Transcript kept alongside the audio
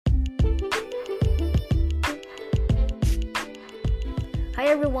Hi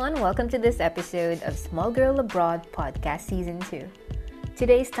everyone, welcome to this episode of Small Girl Abroad Podcast Season 2.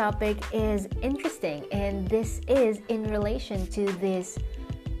 Today's topic is interesting, and this is in relation to this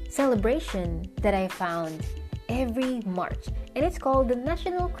celebration that I found every March, and it's called the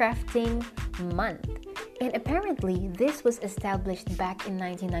National Crafting Month. And apparently, this was established back in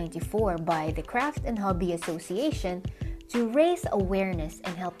 1994 by the Craft and Hobby Association to raise awareness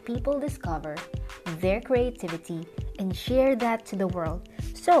and help people discover their creativity and share that to the world.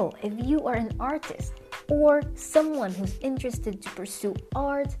 So, if you are an artist or someone who's interested to pursue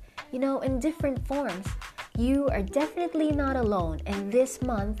art, in different forms, you are definitely not alone, and this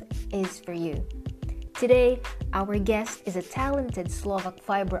month is for you. Today, our guest is a talented Slovak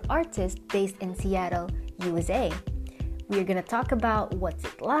fiber artist based in Seattle, USA. We're going to talk about what's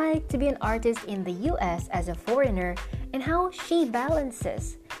it like to be an artist in the US as a foreigner and how she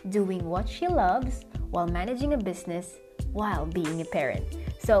balances doing what she loves while managing a business while being a parent.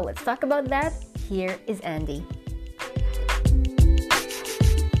 So let's talk about that. Here is Andy.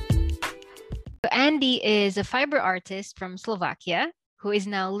 Andy is a fiber artist from Slovakia who is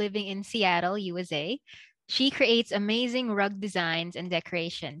now living in Seattle, USA. She creates amazing rug designs and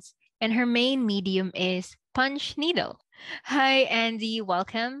decorations, and her main medium is punch needle. Hi, Andy.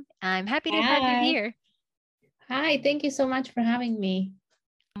 Welcome. I'm happy to have you Hi. here. Hi, thank you so much for having me.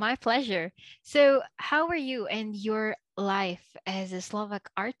 My pleasure. So, how are you and your life as a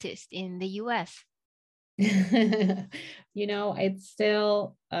Slovak artist in the US? It's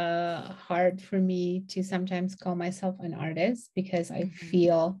still hard for me to sometimes call myself an artist because I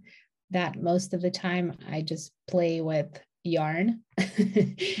feel that most of the time I just play with yarn.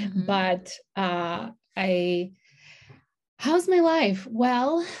 But how's my life?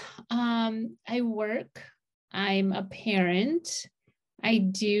 Well, I work, I'm a parent, I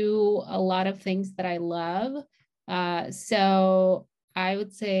do a lot of things that I love. So I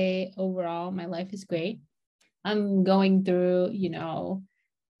would say overall, my life is great. I'm going through,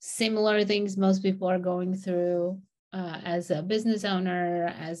 similar things most people are going through as a business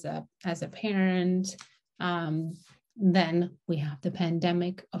owner, as a parent. Then we have the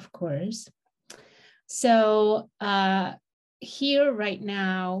pandemic, of course. So here right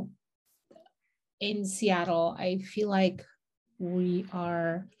now in Seattle, I feel like we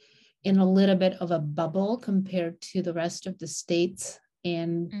are in a little bit of a bubble compared to the rest of the states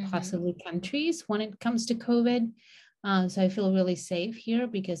and possibly countries when it comes to COVID. So I feel really safe here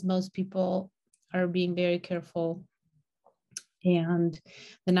because most people are being very careful and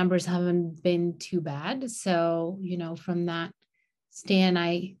the numbers haven't been too bad. So, from that stand,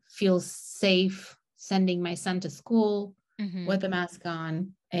 I feel safe sending my son to school with a mask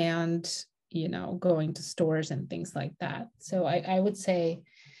on and, going to stores and things like that. So I would say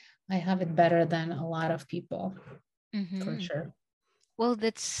I have it better than a lot of people, for sure. Well,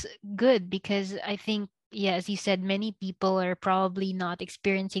 that's good because I think, yeah, as you said, many people are probably not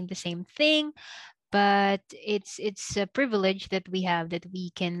experiencing the same thing, but it's a privilege that we have that we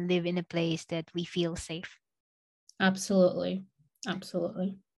can live in a place that we feel safe. Absolutely.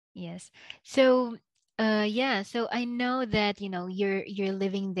 Absolutely. Yes. So, yeah, so I know that, you're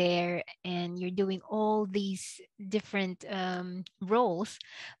living there and you're doing all these different roles,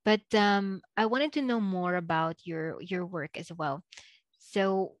 but I wanted to know more about your work as well.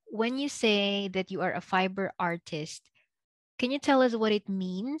 So, when you say that you are a fiber artist, can you tell us what it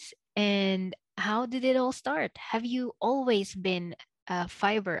means and how did it all start? Have you always been a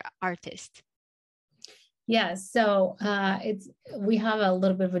fiber artist? Yeah, so we have a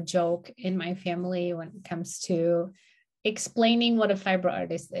little bit of a joke in my family when it comes to explaining what a fiber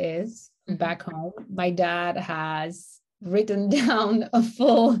artist is back home. My dad has written down a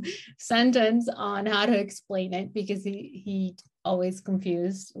full sentence on how to explain it because he always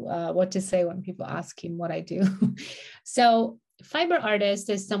confused what to say when people ask him what I do. So fiber artist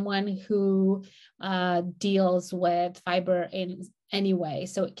is someone who deals with fiber in any way.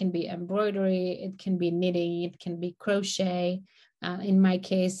 So it can be embroidery, it can be knitting, it can be crochet. In my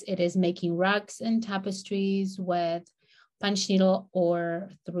case, it is making rugs and tapestries with punch needle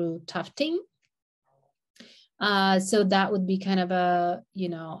or through tufting. So that would be kind of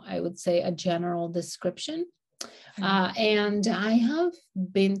I would say a general description. And I have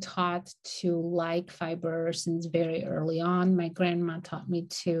been taught to like fiber since very early on. My grandma taught me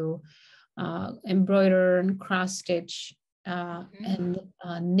to embroider and cross stitch and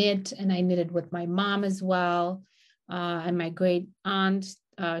knit, and I knitted with my mom as well. And my great aunt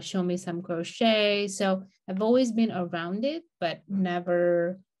showed me some crochet. So I've always been around it, but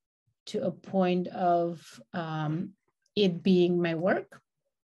never to a point of it being my work.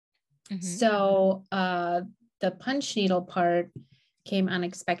 So the punch needle part came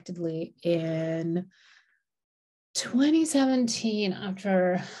unexpectedly in 2017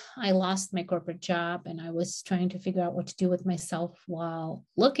 after I lost my corporate job and I was trying to figure out what to do with myself while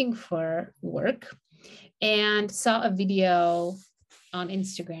looking for work, and saw a video on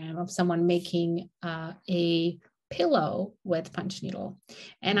Instagram of someone making a pillow with punch needle.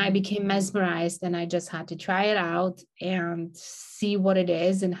 And I became mesmerized and I just had to try it out and see what it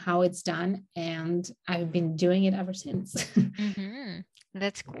is and how it's done. And I've been doing it ever since. Mm-hmm.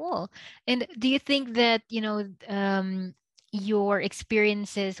 That's cool. And do you think that, your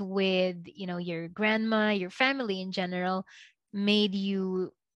experiences with, your grandma, your family in general, made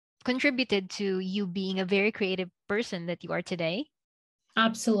you contributed to you being a very creative person that you are today?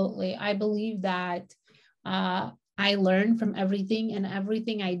 Absolutely. I believe that I learn from everything, and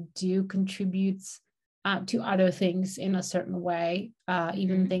everything I do contributes to other things in a certain way,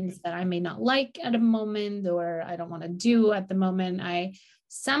 even Mm-hmm. things that I may not like at a moment or I don't want to do at the moment. I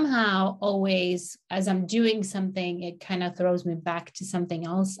somehow always, as I'm doing something, it kind of throws me back to something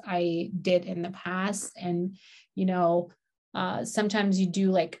else I did in the past. And, you know, sometimes you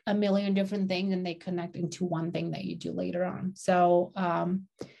do like a million different things and they connect into one thing that you do later on. So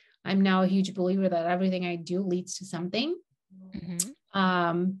I'm now a huge believer that everything I do leads to something. Mm-hmm.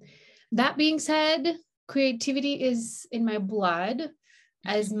 Um, that being said, creativity is in my blood,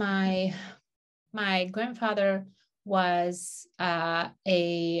 as my grandfather was a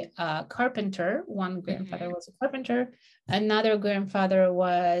carpenter. One grandfather Mm-hmm. was a carpenter. Another grandfather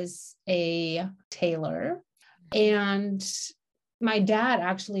was a tailor. And my dad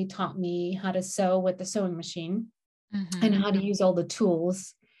actually taught me how to sew with the sewing machine and Mm-hmm. how to use all the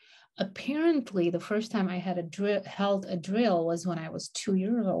tools. Apparently, the first time I had held a drill was when I was 2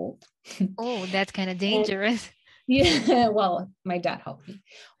 years old. Oh, that's kind of And dangerous. yeah, well, my dad helped me,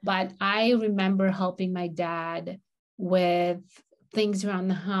 but I remember helping my dad with things around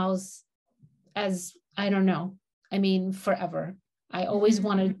the house as I don't know, I mean, forever. I always Mm-hmm.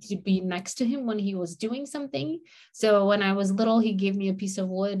 wanted to be next to him when he was doing something. So when I was little, he gave me a piece of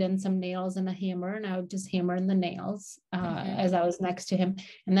wood and some nails and a hammer, and I would just hammer in the nails Mm-hmm. as I was next to him.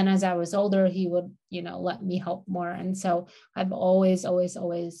 And then as I was older, he would, let me help more. And so I've always, always,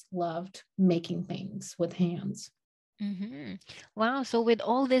 always loved making things with hands. Mm-hmm. Wow. So with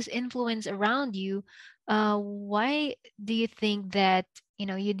all this influence around you, why do you think that,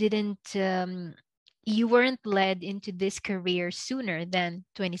 you weren't led into this career sooner than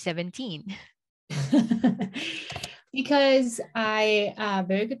 2017? Because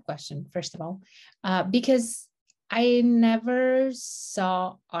very good question, first of all, because I never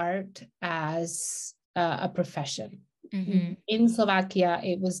saw art as a profession. Mm-hmm. In Slovakia,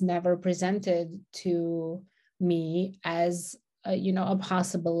 it was never presented to me as a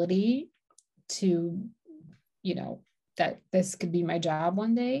possibility to, you know, that this could be my job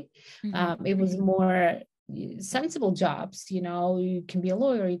one day. Mm-hmm. It was more sensible jobs. You can be a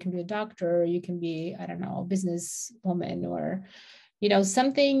lawyer, you can be a doctor, you can be, I don't know, a businesswoman, or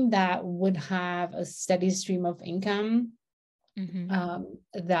something that would have a steady stream of income, Mm-hmm.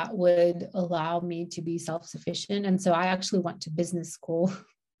 that would allow me to be self-sufficient. And so I actually went to business school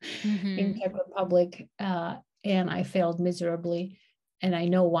in Mm-hmm. Czech Republic, and I failed miserably. And I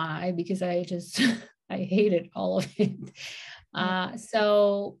know why, because I just I hated all of it. Yeah.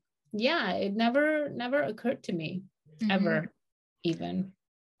 So yeah, it never occurred to me Mm-hmm. ever, even.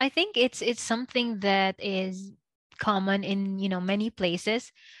 I think it's something that is common in, many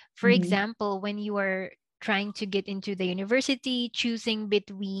places. For Mhm. example, when you are trying to get into the university, choosing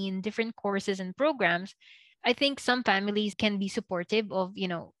between different courses and programs, I think some families can be supportive of,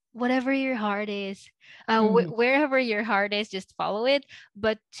 whatever your heart is, Mhm. wherever your heart is, just follow it.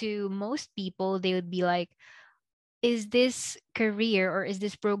 But to most people, they would be like, is this career or is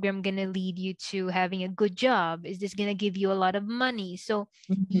this program going to lead you to having a good job? Is this going to give you a lot of money? So,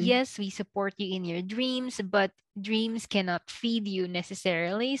 Mhm. yes, we support you in your dreams, but dreams cannot feed you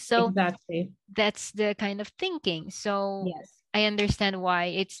necessarily. So, Exactly. that's the kind of thinking. So, Yes. I understand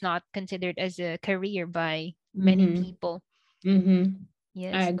why it's not considered as a career by many Mhm. people. Mhm.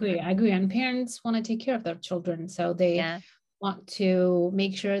 I Yes. agree. I agree. And parents want to take care of their children, so they Yeah. want to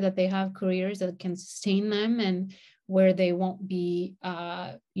make sure that they have careers that can sustain them, and where they won't be,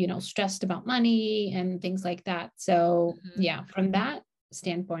 stressed about money and things like that. So Mhm. yeah, from that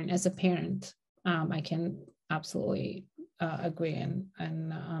standpoint, as a parent, I can absolutely agree and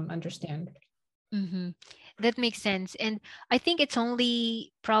understand. Mm-hmm. That makes sense. And I think it's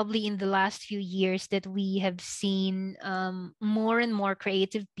only probably in the last few years that we have seen more and more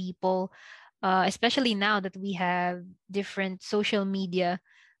creative people, especially now that we have different social media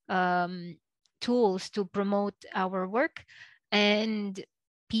um, tools to promote our work. and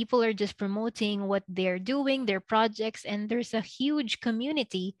people are just promoting what they're doing, their projects, and there's a huge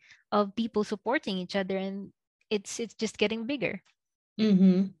community of people supporting each other, and it's just getting bigger.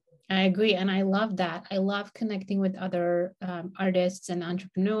 Mm-hmm. I agree. And I love that. I love connecting with other artists and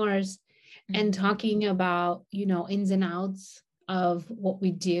entrepreneurs and Mm-hmm. talking about, ins and outs of what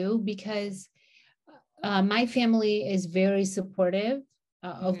we do, because my family is very supportive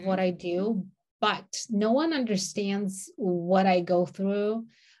of Mm-hmm. what I do, but no one understands what I go through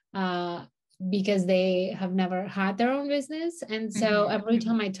uh, because they have never had their own business. And so Mm-hmm. every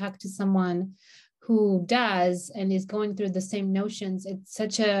time I talk to someone who does and is going through the same notions, it's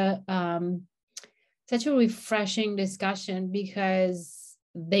such a refreshing discussion, because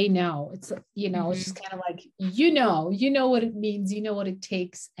they know it's it's Mm-hmm. just kind of like what it means, what it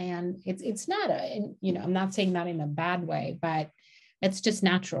takes. And it's not I'm not saying that in a bad way, but it's just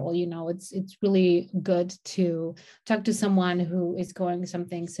natural. It's really good to talk to someone who is going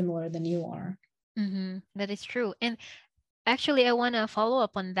something similar than you are. Mm-hmm. That is true. And actually, I want to follow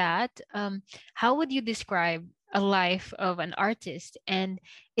up on that. How would you describe a life of an artist? And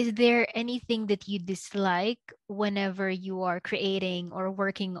is there anything that you dislike whenever you are creating or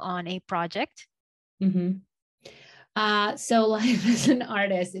working on a project? Mm-hmm. So life as an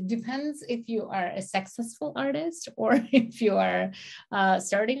artist, it depends if you are a successful artist or if you are a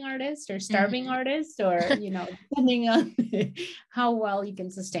starting artist or starving Mm-hmm. artist, or, depending on how well you can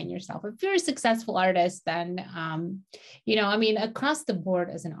sustain yourself. If you're a successful artist, then, across the board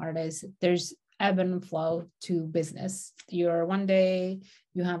as an artist, there's ebb and flow to business. You're one day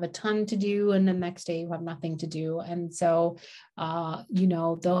you have a ton to do, and the next day you have nothing to do. And so,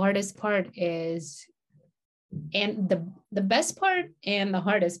 the hardest part is, and the best part and the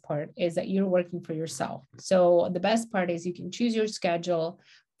hardest part is that you're working for yourself. So the best part is you can choose your schedule,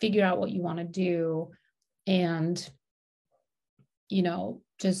 figure out what you want to do, and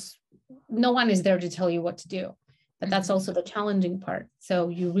just no one is there to tell you what to do. But that's Mm-hmm. also the challenging part. So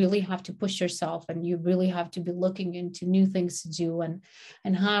you really have to push yourself, and you really have to be looking into new things to do,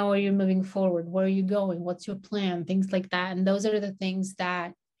 and how are you moving forward, where are you going, what's your plan, things like that. And those are the things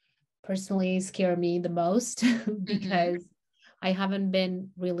that personally scare me the most Mm-hmm. because I haven't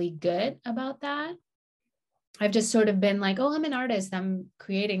been really good about that. I've just sort of been like, oh, I'm an artist, I'm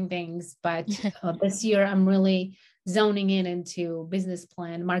creating things. But this year, I'm really zoning in into business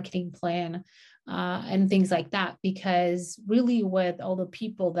plan, marketing plan, and things like that. Because really, with all the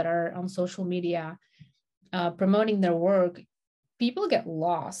people that are on social media promoting their work, people get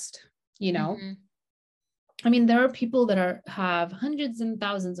lost, you know? Mm-hmm. I mean, there are people that have hundreds and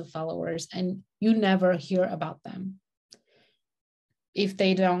thousands of followers, and you never hear about them if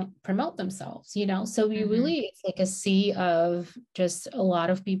they don't promote themselves. So you Mm-hmm. really, it's like a sea of just a lot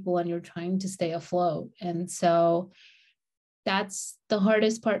of people, and you're trying to stay afloat. And so that's the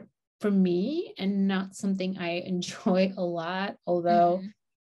hardest part for me, and not something I enjoy a lot. Although,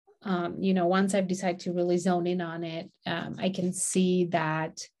 Mm-hmm. once I've decided to really zone in on it, I can see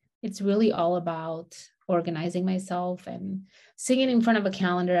that it's really all about organizing myself and sitting in front of a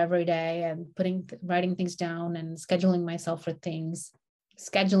calendar every day and writing things down and scheduling myself for things,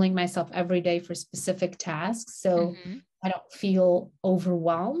 scheduling myself every day for specific tasks. So Mm-hmm. I don't feel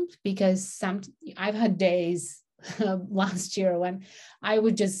overwhelmed, because I've had days last year when I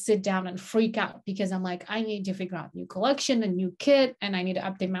would just sit down and freak out, because I'm like, I need to figure out new collection, a new kit, and I need to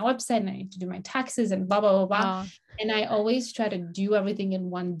update my website, and I need to do my taxes, and blah, blah, blah, blah. Oh. And I always try to do everything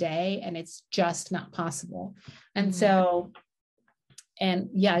in one day, and it's just not possible. And Mm-hmm. so, and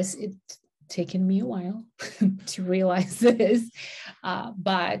yes, it's taken me a while to realize this.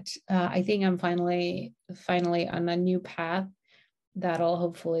 But I think I'm finally on a new path that'll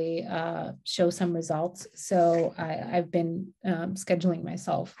hopefully show some results. So I've been scheduling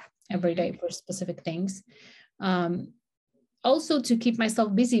myself every Mm-hmm. day for specific things. Um, Also to keep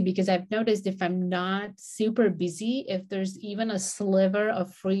myself busy, because I've noticed if I'm not super busy, if there's even a sliver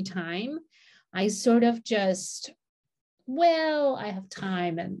of free time, I sort of just, well, I have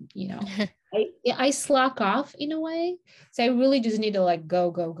time, and I slack off in a way. So I really just need to like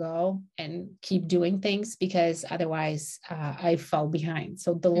go and keep doing things, because otherwise I fall behind.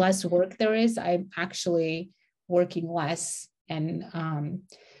 So the less Mm-hmm. work there is, I'm actually working less, and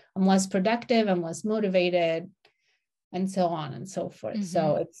I'm less productive, I'm less motivated, and so on and so forth. Mm-hmm.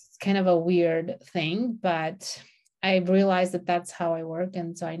 So it's kind of a weird thing, but I realized that that's how I work.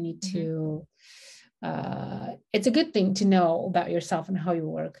 And so I need Mm-hmm. to, it's a good thing to know about yourself and how you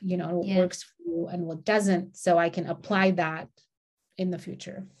work, what Yeah. works for you and what doesn't, so I can apply that in the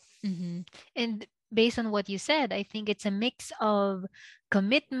future. Mm-hmm. And based on what you said, I think it's a mix of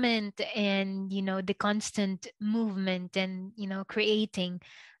commitment and, the constant movement and, creating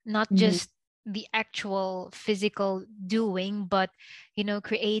not Mhm. just the actual physical doing, but,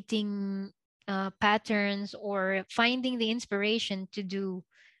 creating patterns or finding the inspiration to do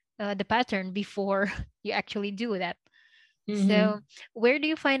the pattern before you actually do that. So, Mhm. where do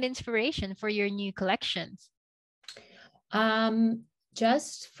you find inspiration for your new collections? Um,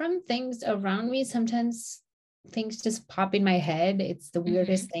 just from things around me, sometimes things just pop in my head. It's the Mm-hmm.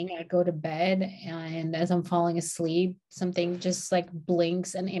 weirdest thing. I go to bed and as I'm falling asleep, something just like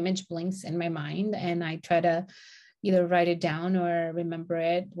blinks, an image blinks in my mind, and I try to either write it down or remember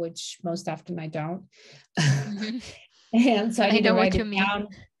it, which most often I don't. Mm-hmm. And so I I need to know write what you it mean. down.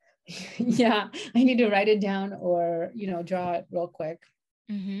 Yeah, I need to write it down or, draw it real quick.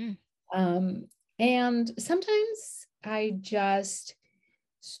 Mm-hmm. Um, and sometimes I just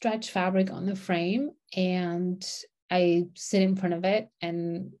stretch fabric on the frame and I sit in front of it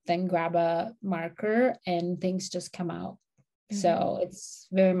and then grab a marker and things just come out. Mm-hmm. So it's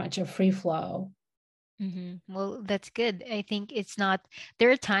very much a free flow. Well, that's good. I think it's not, there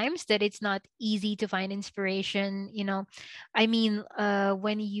are times that it's not easy to find inspiration. I mean,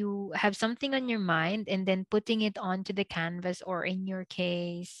 when you have something on your mind and then putting it onto the canvas, or in your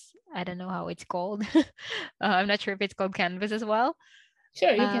case, I don't know how it's called. I'm not sure if it's called canvas as well.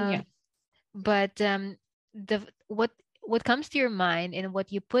 Sure, you can, Uh, yeah. but the what comes to your mind and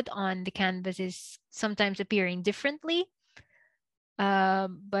what you put on the canvas is sometimes appearing differently.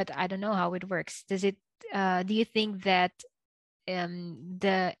 But I don't know how it works. Do you think that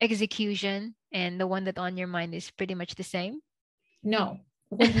the execution and the one that on your mind is pretty much the same? No,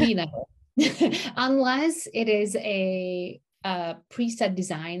 with me, no. Unless it is a preset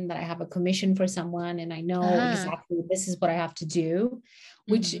design that I have a commission for someone and I know Uh-huh. exactly this is what I have to do,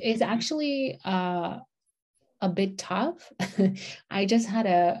 which Mm-hmm. is actually a bit tough. I just had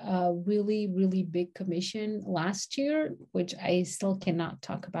a really, really big commission last year, which I still cannot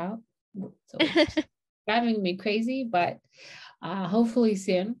talk about. So it's driving me crazy, but hopefully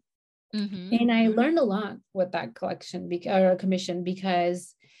soon. Mm-hmm. And I learned a lot with that collection or commission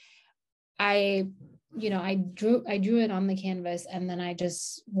because I, I drew it on the canvas and then I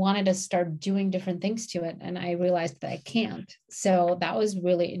just wanted to start doing different things to it. And I realized that I can't. So that was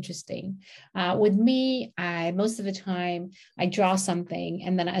really interesting. With me, most of the time I draw something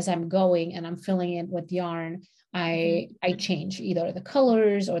and then as I'm going and I'm filling it with yarn, Mm-hmm. I change either the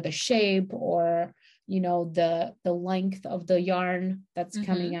colors or the shape or the length of the yarn that's Mm-hmm.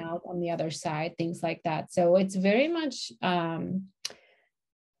 coming out on the other side, things like that. So it's very much I'm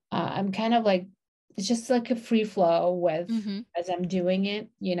kind of like it's just like a free flow with Mm-hmm. as I'm doing it,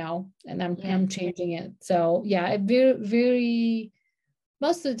 and I'm Yeah. I'm changing it. So yeah, it very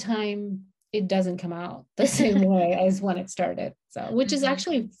most of the time it doesn't come out the same way as when it started. So which is Mm-hmm.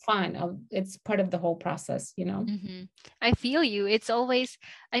 actually fun. It's part of the whole process. Mm-hmm. I feel you. It's always,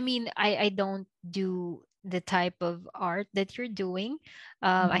 I mean, I don't do the type of art that you're doing.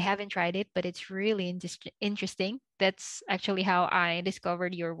 I Mhm. haven't tried it, but it's really interesting. That's actually how I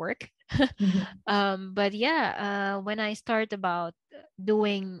discovered your work. Mhm. But yeah, when I start about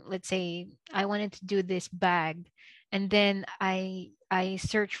doing, let's say, I wanted to do this bag, and then I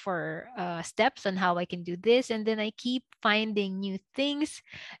search for steps on how I can do this, and then I keep finding new things,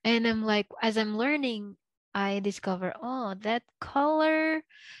 and I'm like, as I'm learning, I discover, oh, that color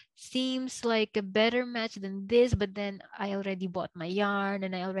seems like a better match than this, but then I already bought my yarn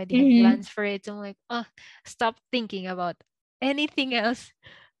and I already have Mhm. plans for it. So I'm like, oh, stop thinking about anything else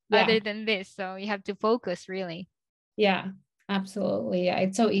other Yeah. than this. So you have to focus really. Yeah. Absolutely. Yeah.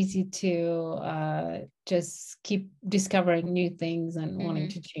 It's so easy to just keep discovering new things and wanting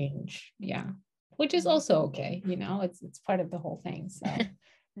Mm-hmm. to change. Yeah. Which is Mm-hmm. also okay, it's part of the whole thing. So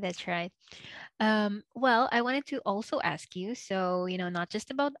That's right. Well, I wanted to also ask you, so, not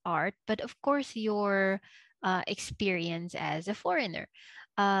just about art, but of course your experience as a foreigner.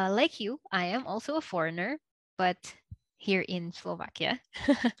 Like you, I am also a foreigner, but here in Slovakia.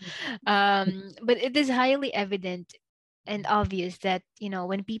 But it is highly evident and obvious that,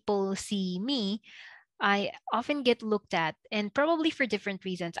 when people see me, I often get looked at, and probably for different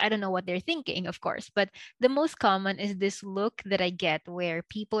reasons. I don't know what they're thinking, of course, but the most common is this look that I get where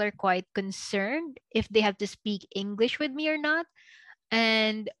people are quite concerned if they have to speak English with me or not.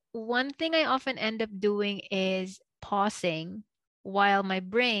 And one thing I often end up doing is pausing while my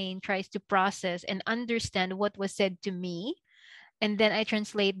brain tries to process and understand what was said to me. And then I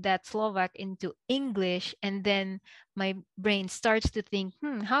translate that Slovak into English, and then my brain starts to think,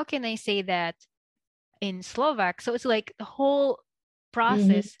 how can I say that in Slovak? So it's like the whole mhm.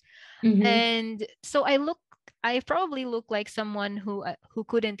 process. Mhm. And so I look I probably look like someone who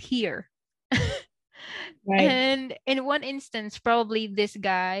couldn't hear. Right. And in one instance, probably this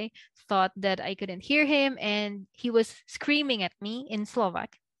guy thought that I couldn't hear him and he was screaming at me in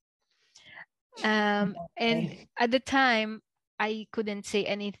Slovak. And Okay. at the time, I couldn't say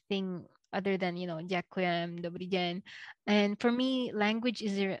anything other than, Ďakujem, dobrý deň. And for me, language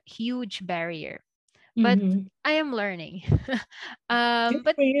is a huge barrier, but Mm-hmm. I am learning. Good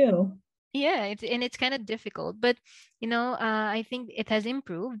But for you. yeah, it's kind of difficult, but I think it has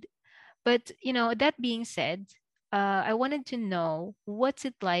improved. But that being said, I wanted to know what's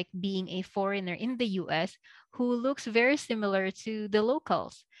it like being a foreigner in the US who looks very similar to the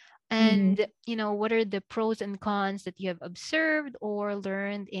locals. Mm-hmm. And what are the pros and cons that you have observed or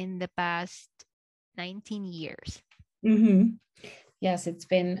learned in the past 19 years? Mm-hmm. Yes, it's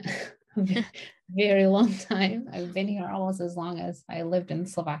been a very long time. I've been here almost as long as I lived in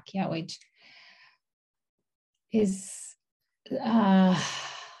Slovakia, which is uh,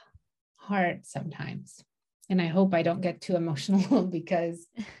 hard sometimes. And I hope I don't get too emotional because,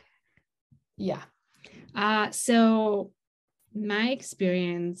 yeah. So my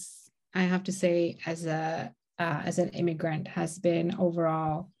experience, I have to say, as an immigrant, has been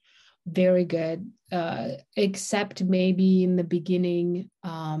overall very good, except maybe in the beginning,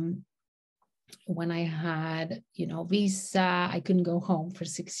 when I had, visa, I couldn't go home for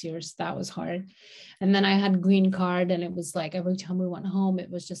 6 years. That was hard. And then I had green card, and it was like every time we went home, it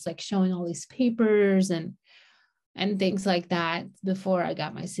was just like showing all these papers and things like that before I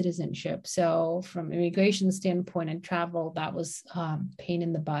got my citizenship. So from immigration standpoint and travel, that was pain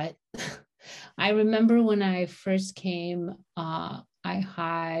in the butt. I remember when I first came, I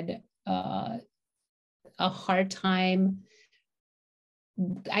had a hard time.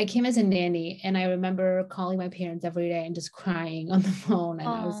 I came as a nanny, and I remember calling my parents every day and just crying on the phone.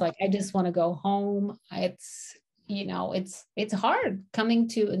 And I was Oh. like, I just want to go home. It's hard coming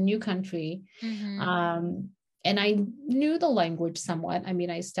to a new country. Mm-hmm. And I knew the language somewhat. I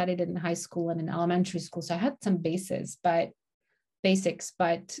mean, I studied it in high school and in elementary school, so I had some basics,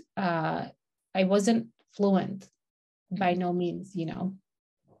 but I wasn't fluent by no means.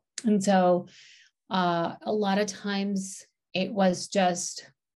 And so a lot of times it was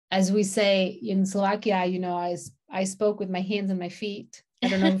just, as we say in Slovakia, I spoke with my hands and my feet. I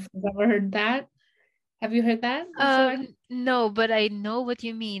don't know if you've ever heard that. Have you heard that in Slovakia? No, but I know what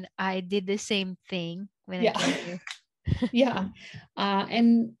you mean. I did the same thing when I Yeah. came here. Yeah.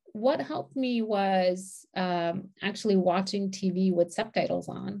 And what helped me was actually watching TV with subtitles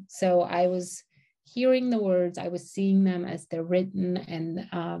on. So I was hearing the words, I was seeing them as they're written, and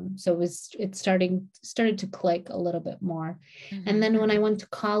so it started to click a little bit more. And Mm-hmm. then when I went to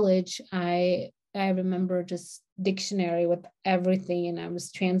college, I remember just dictionary with everything, and I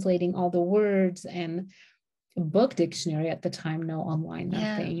was translating all the words, and book dictionary at the time, no online,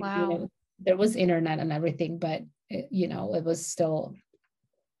 Yeah, nothing. wow. There was internet and everything, but it was still,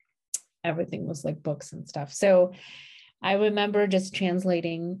 everything was like books and stuff. So I remember just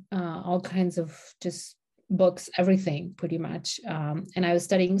translating all kinds of just books, everything pretty much. And I was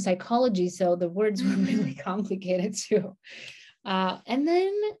studying psychology, so the words were really complicated too. And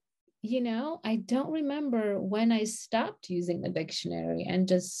then, I don't remember when I stopped using the dictionary, and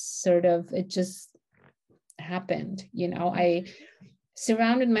just sort of, it just happened. I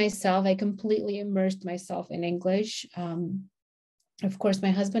surrounded myself, I completely immersed myself in English. Of course, my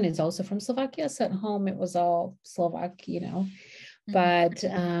husband is also from Slovakia, so at home it was all Slovak. Mhm. But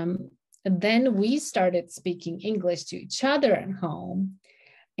then we started speaking English to each other at home.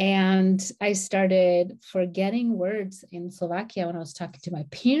 And I started forgetting words in Slovakia when I was talking to my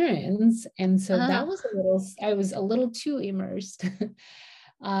parents. And so Ah, I was a little too immersed.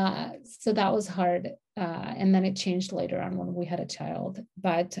 So that was hard. And then it changed later on when we had a child.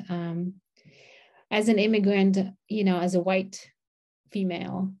 But as an immigrant, as a white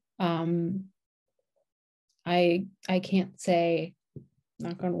female, I can't say,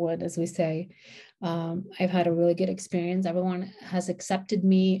 knock on wood, as we say, I've had a really good experience. Everyone has accepted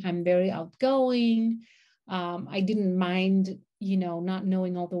me. I'm very outgoing. I didn't mind, not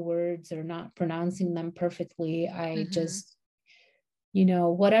knowing all the words or not pronouncing them perfectly. I mhm, just,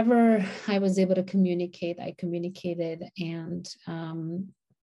 whatever I was able to communicate, I communicated. And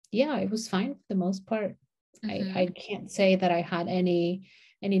yeah, it was fine for the most part. I mhm, can't say that I had any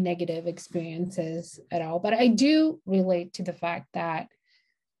negative experiences at all, but I do relate to the fact that,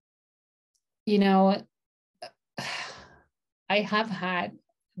 you know, I have had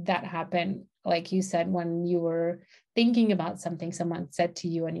that happen, like you said, when you were thinking about something someone said to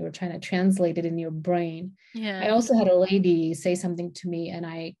you and you were trying to translate it in your brain. I yeah, also had a lady say something to me, and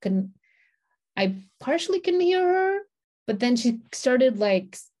I couldn't, I partially can hear her, but then she started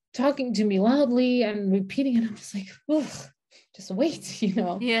like talking to me loudly and repeating, and I'm just like, ugh, just wait,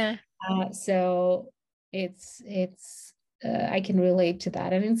 Yeah. So it's I can relate to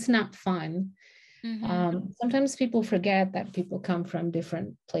that, and it's not fun. Mm-hmm. Sometimes people forget that people come from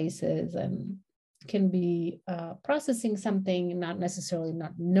different places and can be processing something, not necessarily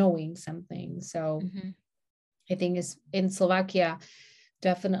not knowing something. So Mm-hmm. I think is in Slovakia,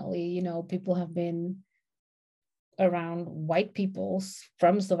 definitely, people have been around white people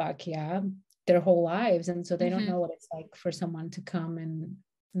from Slovakia their whole lives. And so they don't Mm-hmm. know what it's like for someone to come and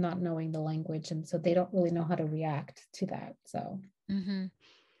not knowing the language. And so they don't really know how to react to that. So, Mm-hmm.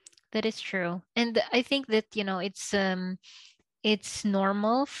 That is true. And I think that, it's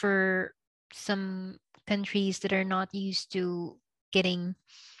normal for some countries that are not used to getting,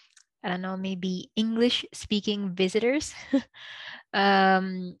 I don't know, maybe English speaking visitors.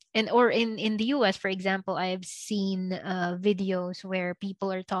 And or in the US, for example, I've seen videos where people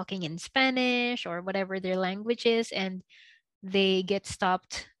are talking in Spanish or whatever their language is, and they get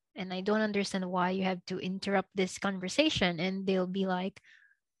stopped, and I don't understand why you have to interrupt this conversation, and they'll be like,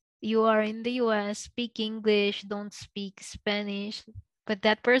 you are in the US, speak English, don't speak Spanish. But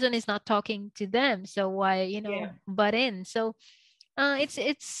that person is not talking to them, so why, yeah. butt in? So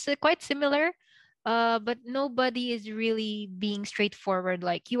it's quite similar, but nobody is really being straightforward.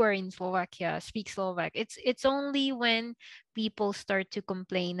 Like, you are in Slovakia, speak Slovak. It's only when people start to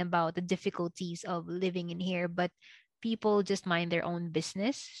complain about the difficulties of living in here, but people just mind their own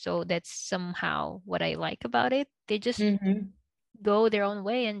business. So that's somehow what I like about it. They just Mm-hmm. go their own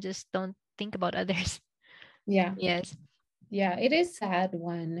way and just don't think about others. Yeah. Yes. Yeah. It is sad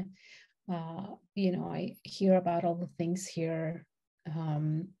when, I hear about all the things here,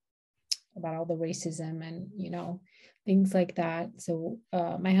 um, about all the racism and, things like that. So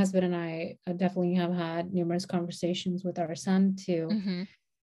my husband and I definitely have had numerous conversations with our son too, Mm-hmm.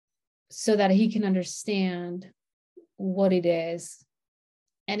 so that he can understand what it is.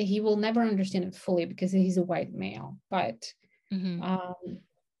 And he will never understand it fully because he's a white male, but Mm-hmm. um,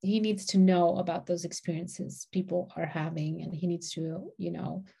 he needs to know about those experiences people are having, and he needs to,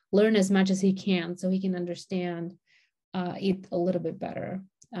 learn as much as he can so he can understand it a little bit better.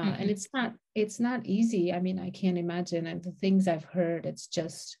 And Mm-hmm. it's not easy. I mean, I can't imagine. And the things I've heard, it's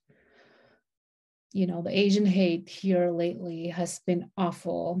just, the Asian hate here lately has been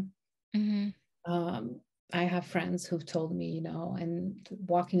awful. Mm-hmm. um, I have friends who've told me, and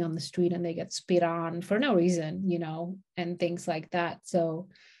walking on the street and they get spit on for no reason, and things like that. So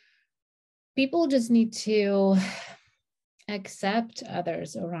people just need to accept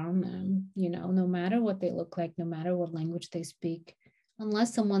others around them, no matter what they look like, no matter what language they speak,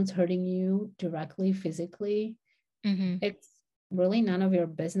 unless someone's hurting you directly physically. Mm-hmm. It's really none of your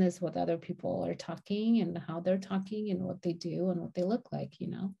business what other people are talking and how they're talking and what they do and what they look like,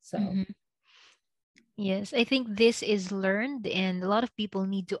 so Mm-hmm. Yes, I think this is learned, and a lot of people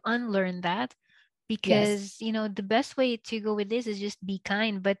need to unlearn that, yes, because, the best way to go with this is just be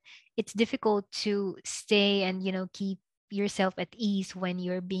kind, but it's difficult to stay and, keep yourself at ease when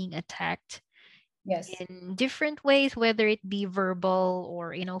you're being attacked yes. in different ways, whether it be verbal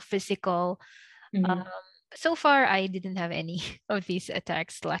or, physical. Um, Mm-hmm. so far, I didn't have any of these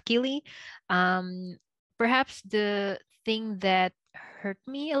attacks, luckily. Um, Perhaps the thing that hurt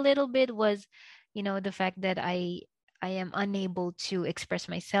me a little bit was, the fact that I am unable to express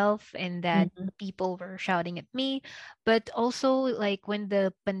myself, and that Mm-hmm. people were shouting at me. But also, like, when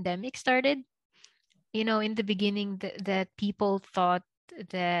the pandemic started, in the beginning, that people thought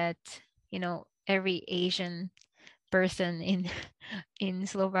that, every Asian person in in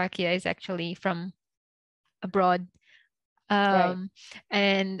Slovakia is actually from abroad. Right.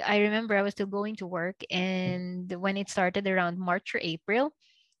 And I remember I was still going to work, and when it started around March or April,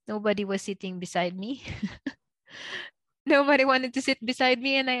 nobody was sitting beside me. Nobody wanted to sit beside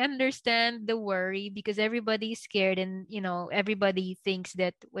me, and I understand the worry, because everybody's scared, and everybody thinks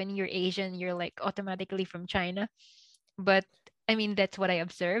that when you're Asian, you're like automatically from China. But I mean, that's what I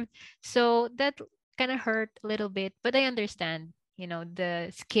observed. So that kind of hurt a little bit, but I understand,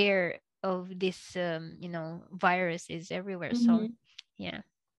 the scare of this virus is everywhere. So Mm-hmm. yeah.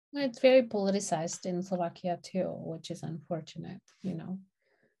 It's very politicized in Slovakia too, which is unfortunate,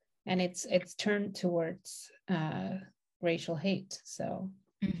 and it's turned towards racial hate. So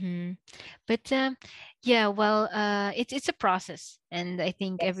Mm-hmm. But yeah, well, it's a process, and I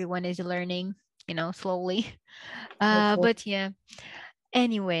think yes, everyone is learning, slowly. hopefully. But yeah.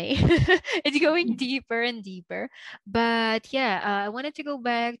 Anyway, it's going deeper and deeper. But yeah, I wanted to go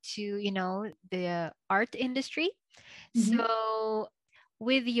back to, the art industry. Mm-hmm. So,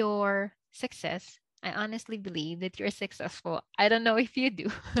 with your success. I honestly believe that you're successful. I don't know if you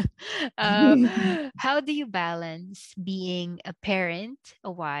do. uh, how do you balance being a parent, a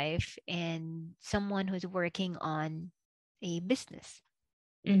wife, and someone who's working on a business?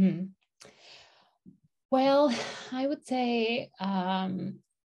 Mhm. Well, I would say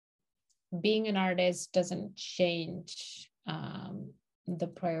being an artist doesn't change the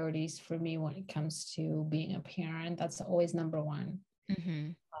priorities for me when it comes to being a parent. That's always number one.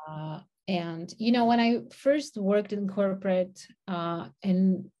 Mm-hmm. And when I first worked in corporate,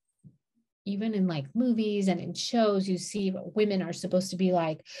 and even in like movies and in shows, you see women are supposed to be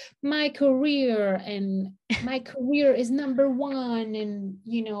like, my career and my career is number one, and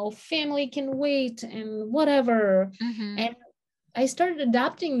family can wait and whatever. Mm-hmm. And I started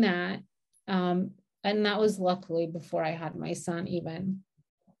adopting that. Um, and that was luckily before I had my son, even.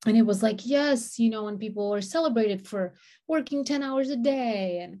 And it was like, yes, when people were celebrated for working 10 hours a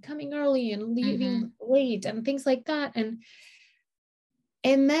day and coming early and Mm-hmm. leaving late and things like that.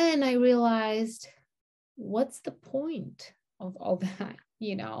 And then I realized, what's the point of all that?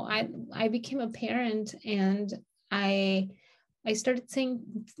 I became a parent, and I I started saying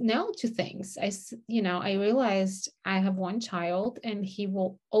no to things. I realized I have one child, and he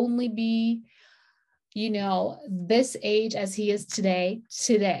will only be this age as he is today.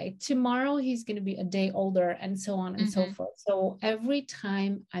 Tomorrow he's going to be a day older, and so on and so Mm-hmm. forth. So every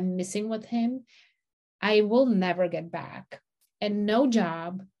time I'm missing with him, I will never get back. And no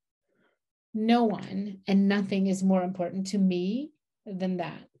job, no one, and nothing is more important to me than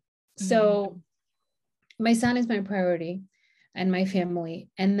that. Mm-hmm. So my son is my priority, and my family,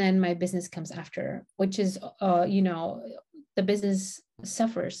 and then my business comes after, which is the business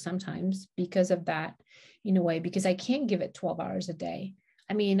suffers sometimes because of that, in a way, because I can't give it 12 hours a day.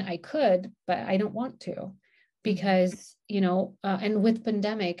 I mean, I could, but I don't want to, Mm-hmm. because and with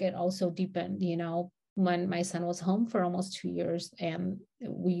pandemic it also deepened, when my son was home for almost 2 years, and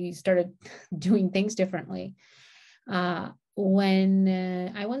we started doing things differently.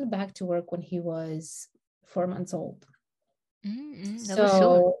 When I went back to work when he was 4 months old. Mm-hmm. That was soon.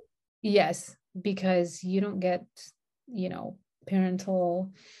 So, yes, because you don't get, you know,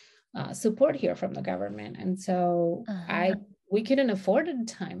 parental support here from the government. And so Uh-huh. we couldn't afford at the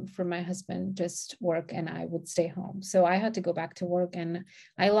time for my husband just work and I would stay home. So I had to go back to work, and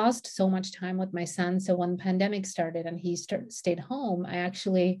I lost so much time with my son. So when pandemic started and he stayed home, I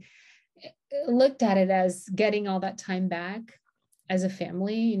actually looked at it as getting all that time back as a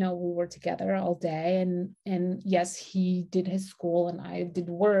family. We were together all day, and yes, he did his school and I did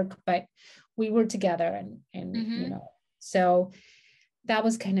work, but we were together, and Mm-hmm. so that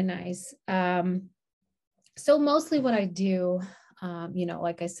was kind of nice. So mostly what I do,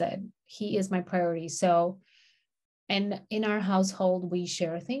 like I said, he is my priority. So, and in our household, we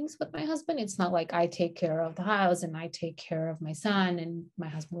share things with my husband. It's not like I take care of the house and I take care of my son and my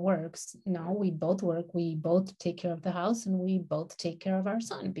husband works. No, we both work. We both take care of the house and we both take care of our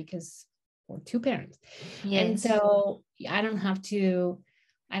son, because we're two parents. And Yes. so I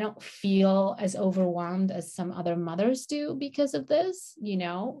don't feel as overwhelmed as some other mothers do because of this,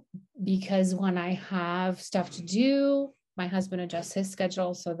 because when I have stuff to do, my husband adjusts his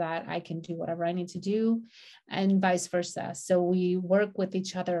schedule so that I can do whatever I need to do, and vice versa. So we work with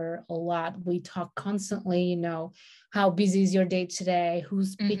each other a lot. We talk constantly, how busy is your day today?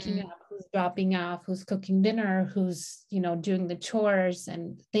 Who's picking Mm-hmm. up? Who's dropping off? Who's cooking dinner? Who's, doing the chores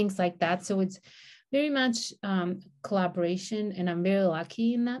and things like that. So it's very much collaboration, and I'm very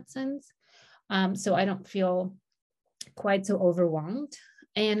lucky in that sense. So I don't feel quite so overwhelmed.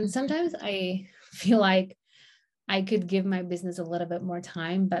 And sometimes I feel like I could give my business a little bit more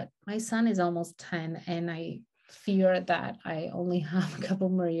time, but my son is almost 10, and I fear that I only have a couple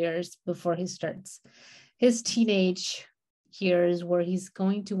more years before he starts his teenage years, where he's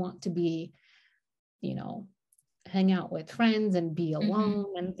going to want to be, you know, hang out with friends and be Mm-hmm.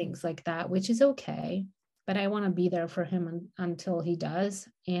 alone and things like that, which is okay. But I want to be there for him until he does.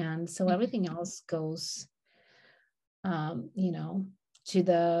 And so everything else goes, you know, to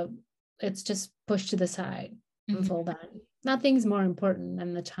the, it's just pushed to the side until Mm-hmm. then. Nothing's more important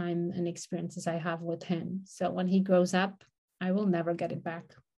than the time and experiences I have with him. So when he grows up, I will never get it back.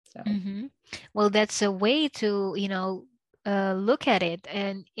 So, Mm-hmm. Well, that's a way to, look at it.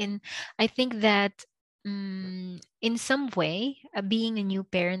 And I think that in some way, being a new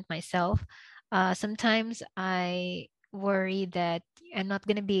parent myself, sometimes I worry that I'm not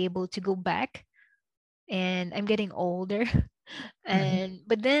going to be able to go back, and I'm getting older.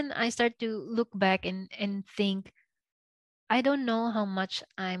 But then I start to look back and think, I don't know how much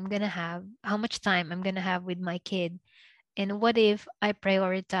time I'm going to have with my kid. And what if I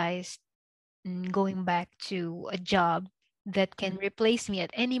prioritize going back to a job that can replace me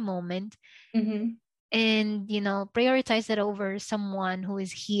at any moment, Mm-hmm. and prioritize that over someone who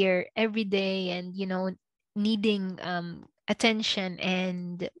is here every day and needing attention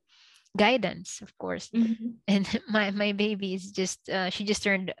and guidance, of course. Mm-hmm. And my baby is just she just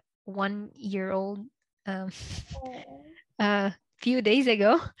turned 1 year old um Oh, a few days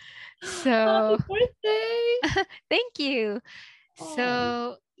ago. So happy birthday. thank you. Oh,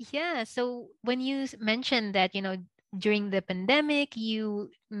 So yeah, so when you mentioned that, during the pandemic, you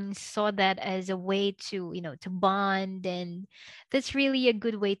saw that as a way to, to bond, and that's really a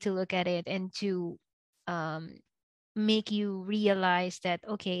good way to look at it, and to um, make you realize that,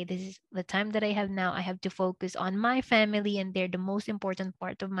 okay, this is the time that I have now. I have to focus on my family, and they're the most important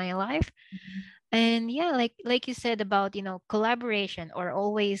part of my life. And yeah, like you said about collaboration, or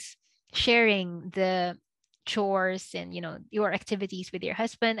always sharing the chores and your activities with your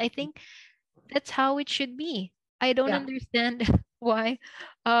husband. I think that's how it should be. I don't yeah. understand why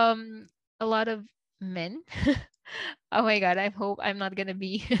um a lot of men oh my god, I hope I'm not gonna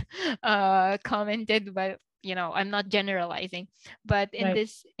be commented, but I'm not generalizing. But in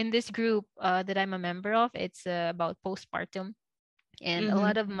Right. this group that I'm a member of, it's about postpartum, and a Mm-hmm.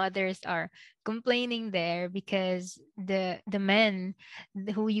 lot of mothers are complaining there because the men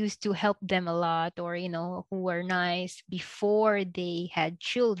who used to help them a lot, or who were nice before they had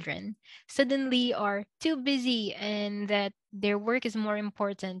children, suddenly are too busy, and that their work is more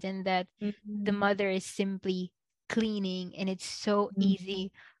important, and that the Mm-hmm. mother is simply cleaning, and it's so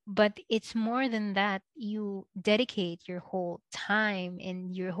easy. But it's more than that. You dedicate your whole time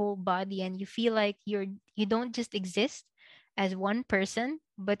and your whole body, and you feel like you don't just exist as one person,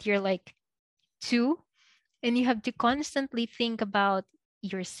 but you're like two, and you have to constantly think about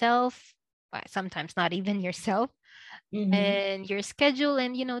yourself, sometimes not even yourself, Mm-hmm. and your schedule,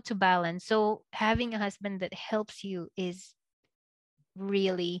 and to balance. So having a husband that helps you is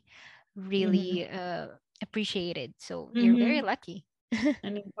really, Mm-hmm. really appreciated. So you're very Mm-hmm. lucky.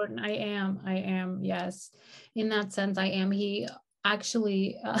 And important. I am, yes. In that sense, I am. He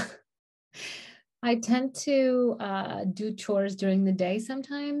actually, I tend to do chores during the day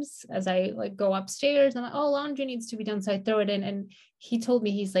sometimes as I like go upstairs. I'm like, oh, laundry needs to be done. So I throw it in. And he told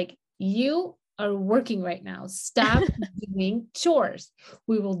me, he's like, you are working right now. Stop doing chores.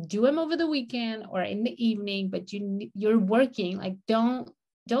 We will do them over the weekend or in the evening, but you're working. Like, don't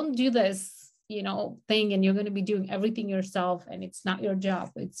do this, thing, and you're going to be doing everything yourself, and it's not your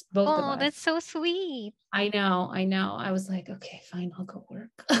job. It's both of Oh, us. that's so sweet. I know, I know. I was like, okay, fine, I'll go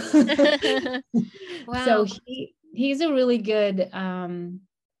work. So Wow. he's a really good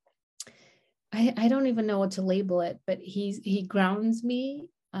I don't even know what to label it, but he grounds me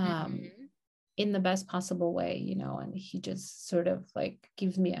Mhm. in the best possible way, and he just sort of like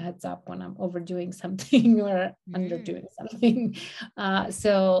gives me a heads up when I'm overdoing something or Mm. underdoing something.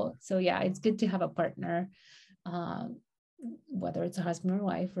 So yeah, it's good to have a partner, um, whether it's a husband or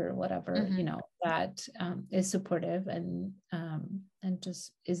wife or whatever, Mhm. that is supportive and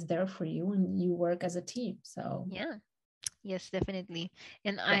just is there for you, and you work as a team. So Yeah. Yes, definitely.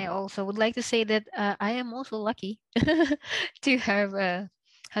 And I yeah. also would like to say that I am also lucky to have a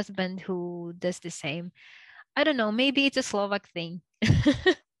husband who does the same. I don't know, maybe it's a Slovak thing.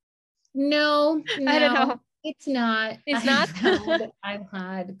 No, I don't know. no, it's not. It's not? I've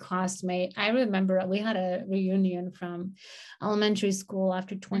had classmate. I remember we had a reunion from elementary school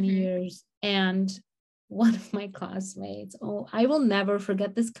after 20 Hmm. years, and one of my classmates, oh, I will never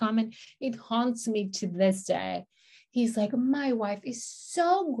forget this comment. It haunts me to this day. He's like, my wife is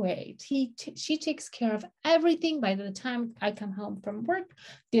so great. She takes care of everything. By the time I come home from work,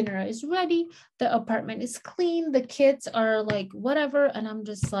 dinner is ready, the apartment is clean, the kids are like whatever, and I'm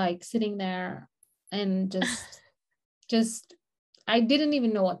just like sitting there and just I didn't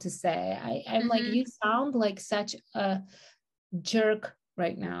even know what to say. I'm like, Hmm. you sound like such a jerk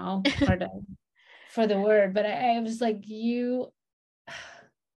right now, pardon for the word, but I was like, you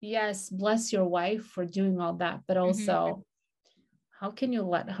yes, bless your wife for doing all that, but Hmm. also how can you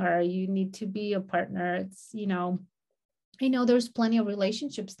let her? You need to be a partner. It's, I know there's plenty of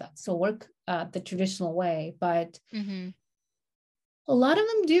relationships that still work the traditional way, but Hmm. a lot of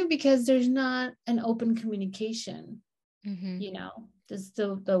them do because there's not an open communication. Hmm. Does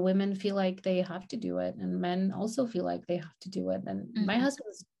the women feel like they have to do it, and men also feel like they have to do it. And my Hmm.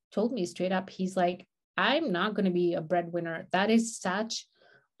 husband told me straight up, he's like, I'm not going to be a breadwinner. That is such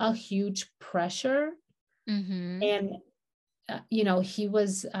a huge pressure. Hmm. And he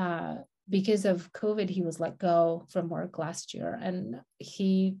was because of COVID, he was let go from work last year, and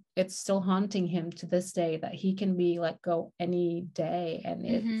it's still haunting him to this day that he can be let go any day, and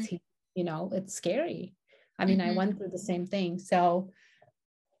Hmm. it's scary. I mean, I Mm-hmm. went through the same thing. So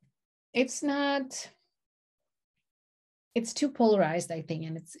it's not, it's too polarized, I think.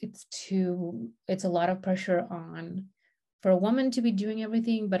 And it's a lot of pressure on for a woman to be doing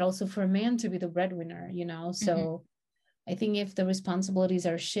everything, but also for a man to be the breadwinner. Mm-hmm. So I think if the responsibilities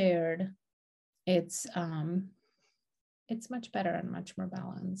are shared, it's much better and much more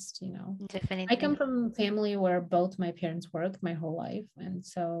balanced. I come Definitely. from a family where both my parents worked my whole life. And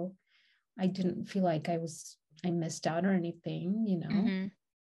so I didn't feel like I missed out or anything. Mm-hmm.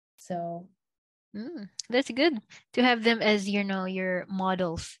 So, That's good to have them as your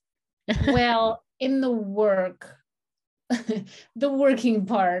models. well, in the the working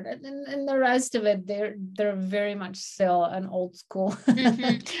part and the rest of it, they're very much still an old school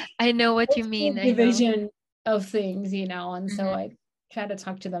Mm-hmm. I know what old you school mean. I know. division of things. And so Mm-hmm. I try to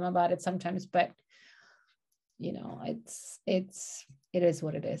talk to them about it sometimes, but it is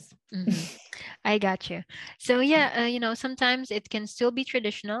what it is. Mm-hmm. I got you. So yeah, sometimes it can still be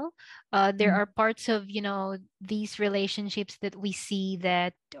traditional. There Mhm. are parts of these relationships that we see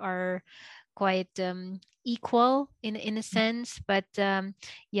that are quite equal in a sense. But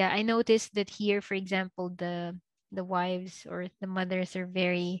yeah, I noticed that here, for example, the wives or the mothers are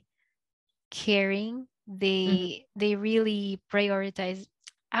very caring. Mhm. They really prioritize.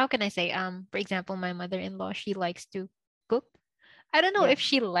 How can I say? For example, my mother-in-law, she likes to cook. I don't know Yeah. if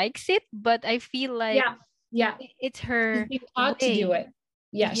she likes it, but I feel like Yeah. Yeah. it's She's her been taught to do way. it.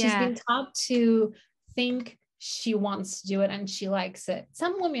 Yeah, she's Yeah, been taught to think she wants to do it and she likes it.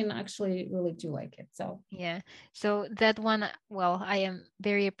 Some women actually really do like it. So, yeah. So that one, well, I am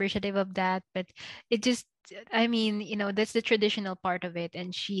very appreciative of that, but it just, I mean, that's the traditional part of it,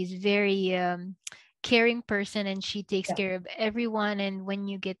 and she's very caring person, and she takes yeah. care of everyone. And when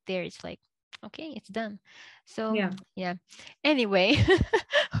you get there, it's like, okay, it's done. So Yeah. yeah. Anyway,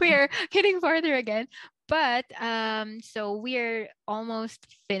 we are getting farther again. But so we're almost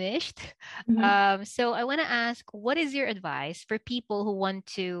finished. Mhm. So I want to ask, what is your advice for people who want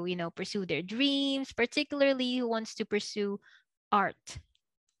to, pursue their dreams, particularly who wants to pursue art?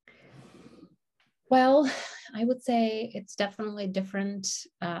 Well, I would say it's definitely different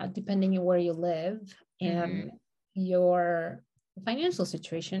depending on where you live Mm-hmm. and your financial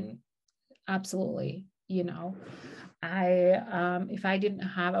situation. Absolutely. If I didn't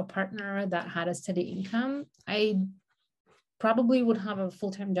have a partner that had a steady income, I probably would have a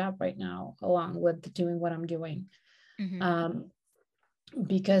full-time job right now, along with doing what I'm doing. Mm-hmm. Um,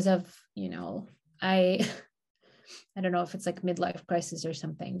 because of, I I don't know if it's like midlife crisis or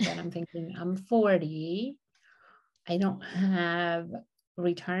something, but I'm thinking I'm 40. I don't have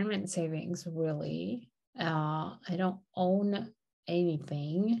retirement savings really. I don't own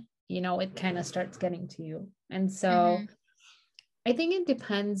anything. It kind of starts getting to you. And Mm-hmm. so I think it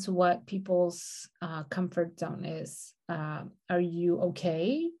depends what people's comfort zone is. Are you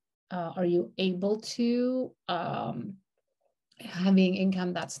okay? Are you able to having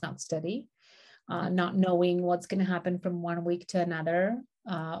income that's not steady? Not knowing what's going to happen from one week to another,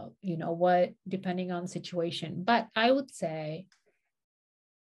 what, depending on situation. But I would say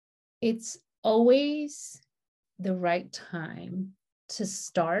it's always the right time to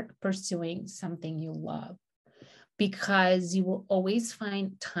start pursuing something you love, because you will always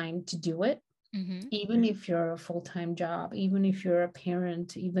find time to do it, Mm-hmm. even if you're a full-time job, even if you're a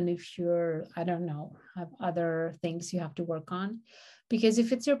parent, even if you're, I don't know, have other things you have to work on. Because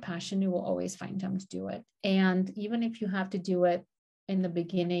if it's your passion, you will always find time to do it. And even if you have to do it in the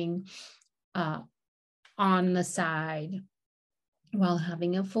beginning, uh, on the side while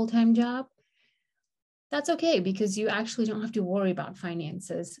having a full-time job, that's okay, because you actually don't have to worry about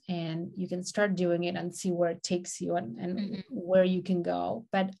finances, and you can start doing it and see where it takes you, and Mm-hmm. where you can go.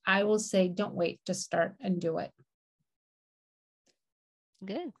 But I will say, don't wait, just start and do it.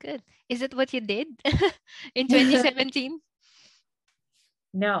 Good, good. Is it what you did in 2017?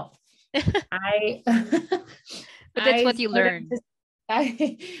 No, I But that's I what you sort of learned. just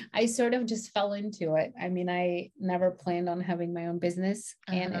I I sort of just fell into it. I mean, I never planned on having my own business,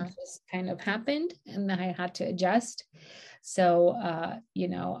 and it Uh-huh. just kind of happened, and I had to adjust. So I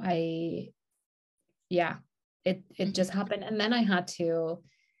yeah, it Mm-hmm. just happened, and then I had to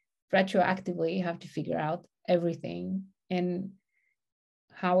retroactively have to figure out everything, and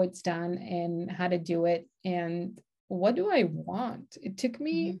how it's done, and how to do it, and what do I want. It took Mm-hmm.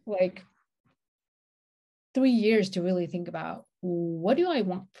 me like 3 years to really think about, what do I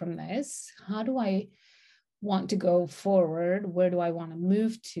want from this? How do I want to go forward? Where do I want to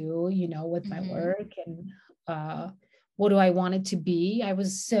move to, with my Mm-hmm. work? And what do I want it to be? I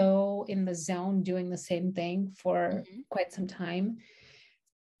was so in the zone doing the same thing for Mm-hmm. quite some time.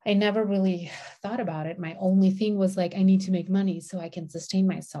 I never really thought about it. My only thing was like, I need to make money so I can sustain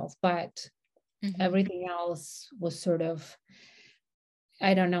myself. But Mm-hmm. everything else was sort of,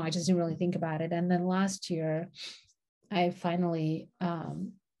 I don't know, I just didn't really think about it. And then last year, I finally, I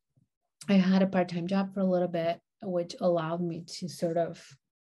had a part-time job for a little bit, which allowed me to sort of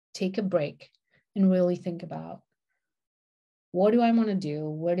take a break and really think about, what do I want to do?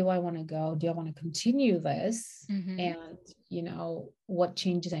 Where do I want to go? Do I want to continue this? Mm-hmm. And, what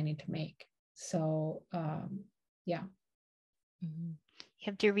changes I need to make. So, yeah. Mm-hmm. You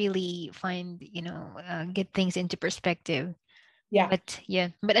have to really find, get things into perspective. Yeah. But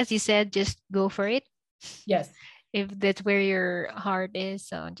as you said, just go for it. Yes. If that's where your heart is,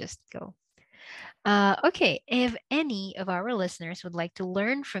 so just go. Okay, if any of our listeners would like to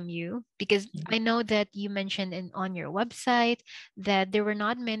learn from you, because I know that you mentioned on your website that there were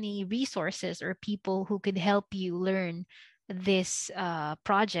not many resources or people who could help you learn this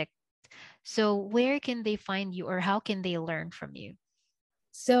project. So, where can they find you or how can they learn from you?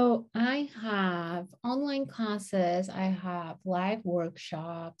 So I have online classes, I have live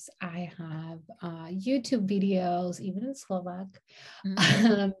workshops, I have YouTube videos, even in Slovak,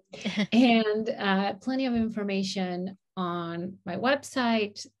 Mm. and plenty of information on my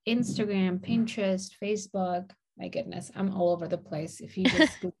website, Instagram, Pinterest, Facebook. My goodness, I'm all over the place if you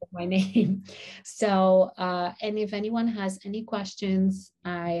just Google my name. So, and if anyone has any questions,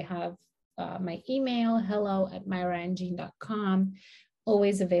 I have my email, hello@myraandjean.com,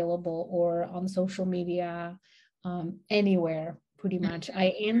 always available, or on social media, anywhere pretty much. I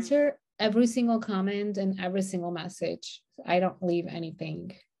answer every single comment and every single message. I don't leave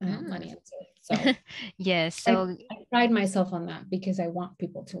anything unanswered. So Yes, I, so I pride myself on that because I want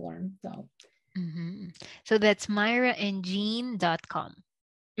people to learn. So so that's myraandjean.com.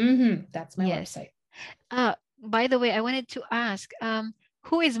 That's my Yes. website. By the way, I wanted to ask,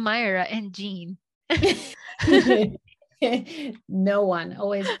 who is Myra and Jean? No one.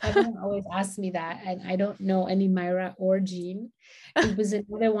 Everyone always asks me that, and I don't know any Myra or Jean. It was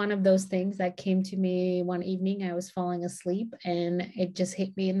another one of those things that came to me one evening. I was falling asleep and it just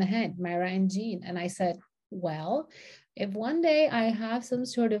hit me in the head, Myra and Jean. And I said, well, if one day I have some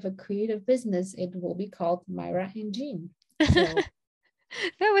sort of a creative business, it will be called Myra and Jean. So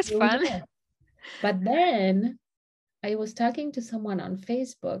That was here we fun. are. But then I was talking to someone on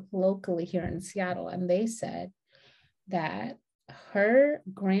Facebook locally here in Seattle, and they said that her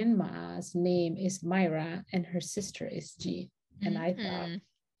grandma's name is Myra and her sister is Jean. And I thought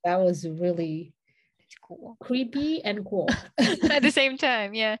that was really cool. creepy and cool. At the same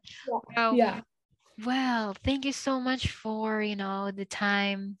time, yeah. Wow. Yeah. Well, thank you so much for, the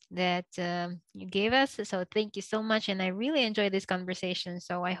time that you gave us. So thank you so much. And I really enjoyed this conversation.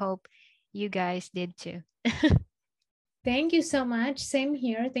 So I hope you guys did too. Thank you so much. Same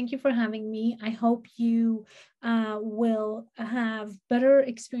here. Thank you for having me. I hope you will have better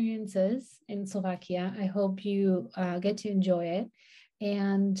experiences in Slovakia. I hope you get to enjoy it.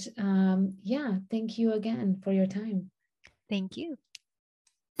 And yeah, thank you again for your time. Thank you.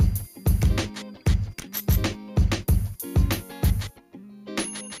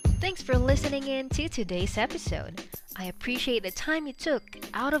 Thanks for listening in to today's episode. I appreciate the time you took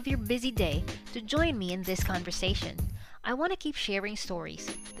out of your busy day to join me in this conversation. I want to keep sharing stories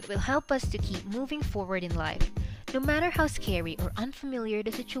that will help us to keep moving forward in life, no matter how scary or unfamiliar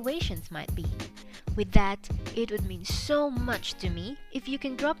the situations might be. With that, it would mean so much to me if you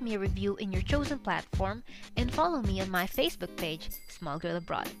can drop me a review in your chosen platform and follow me on my Facebook page, Small Girl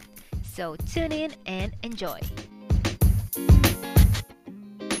Abroad. So tune in and enjoy.